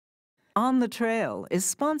On the Trail is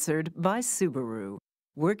sponsored by Subaru,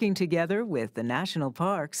 working together with the national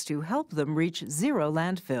parks to help them reach zero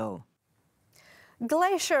landfill.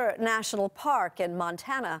 Glacier National Park in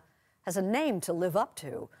Montana has a name to live up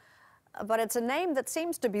to, but it's a name that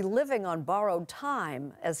seems to be living on borrowed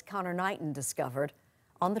time, as Conor Knighton discovered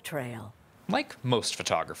on the trail. Like most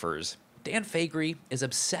photographers, Dan Faegre is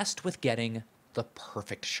obsessed with getting the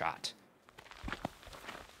perfect shot.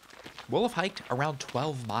 We'll have hiked around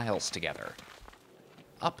 12 miles together,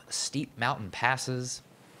 up steep mountain passes,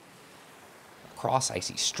 across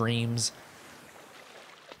icy streams,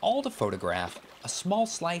 all to photograph a small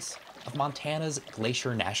slice of Montana's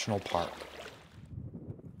Glacier National Park.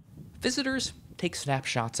 Visitors take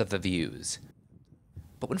snapshots of the views,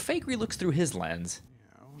 but when Faegre looks through his lens,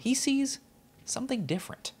 he sees something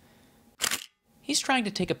different. He's trying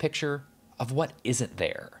to take a picture of what isn't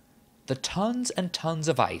there, the tons and tons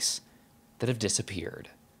of ice that have disappeared.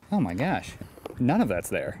 Oh my gosh, none of that's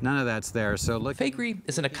there. None of that's there, so look. Faegre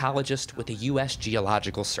is an ecologist with the U.S.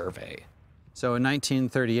 Geological Survey. So in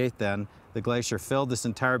 1938 then, the glacier filled this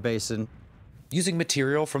entire basin. Using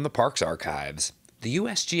material from the park's archives, the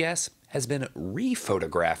USGS has been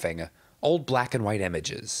re-photographing old black and white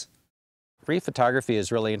images. Rephotography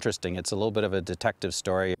is really interesting. It's a little bit of a detective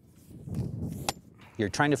story. You're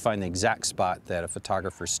trying to find the exact spot that a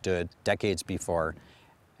photographer stood decades before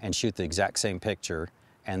and shoot the exact same picture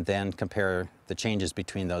and then compare the changes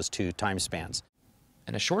between those two time spans.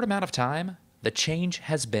 In a short amount of time, the change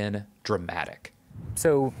has been dramatic.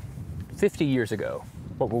 So 50 years ago,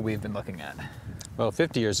 what would we have been looking at? Well,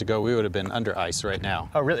 50 years ago, we would have been under ice right now.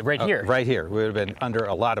 Oh, really? Right here? Right here. We would have been under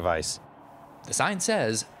a lot of ice. The sign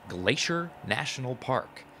says Glacier National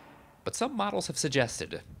Park, but some models have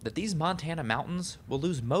suggested that these Montana mountains will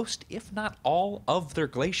lose most, if not all, of their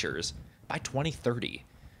glaciers by 2030.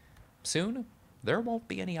 Soon, there won't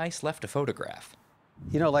be any ice left to photograph.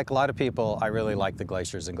 You know, like a lot of people, I really like the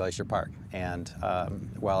glaciers in Glacier Park. And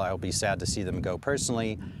while I'll be sad to see them go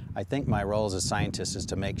personally, I think my role as a scientist is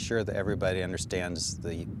to make sure that everybody understands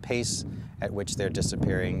the pace at which they're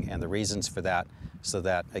disappearing and the reasons for that, so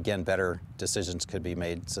that, again, better decisions could be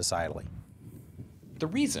made societally. The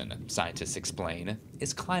reason, scientists explain,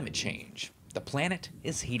 is climate change. The planet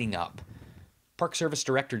is heating up. Park Service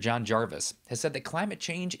Director John Jarvis has said that climate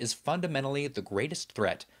change is fundamentally the greatest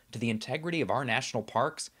threat to the integrity of our national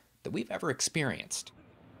parks that we've ever experienced.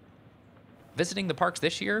 Visiting the parks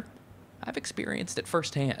this year, I've experienced it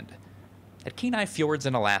firsthand. At Kenai Fjords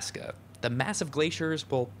in Alaska, the massive glaciers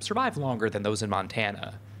will survive longer than those in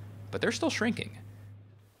Montana, but they're still shrinking.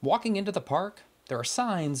 Walking into the park, there are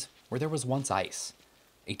signs where there was once ice.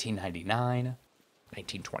 1899,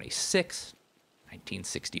 1926,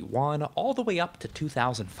 1961, all the way up to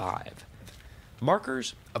 2005.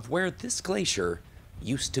 Markers of where this glacier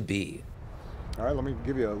used to be. All right, let me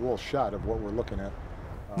give you a little shot of what we're looking at.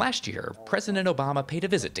 Last year, President Obama paid a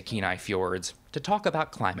visit to Kenai Fjords to talk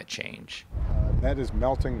about climate change. That is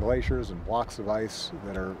melting glaciers and blocks of ice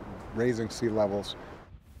that are raising sea levels.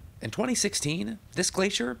 In 2016, this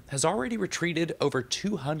glacier has already retreated over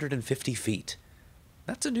 250 feet.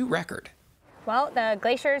 That's a new record. Well, the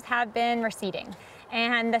glaciers have been receding.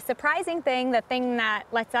 And the surprising thing, the thing that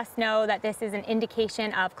lets us know that this is an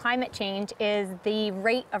indication of climate change, is the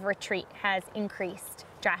rate of retreat has increased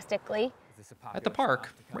drastically. At the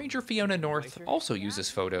park, Ranger Fiona North also uses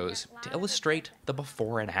photos to illustrate the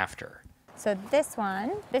before and after. So this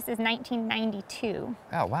one, this is 1992.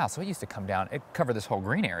 Oh, wow, so it used to come down, it covered this whole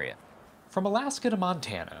green area. From Alaska to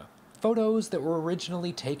Montana, photos that were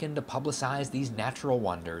originally taken to publicize these natural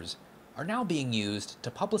wonders are now being used to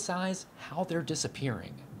publicize how they're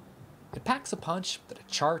disappearing. It packs a punch that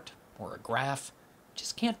a chart or a graph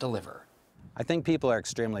just can't deliver. I think people are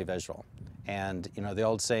extremely visual. And, you know, the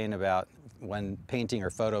old saying about when painting or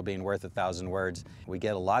photo being worth 1,000 words, we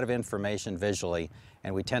get a lot of information visually,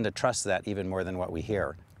 and we tend to trust that even more than what we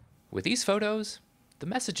hear. With these photos, the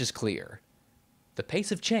message is clear. The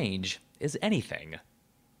pace of change is anything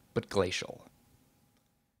but glacial.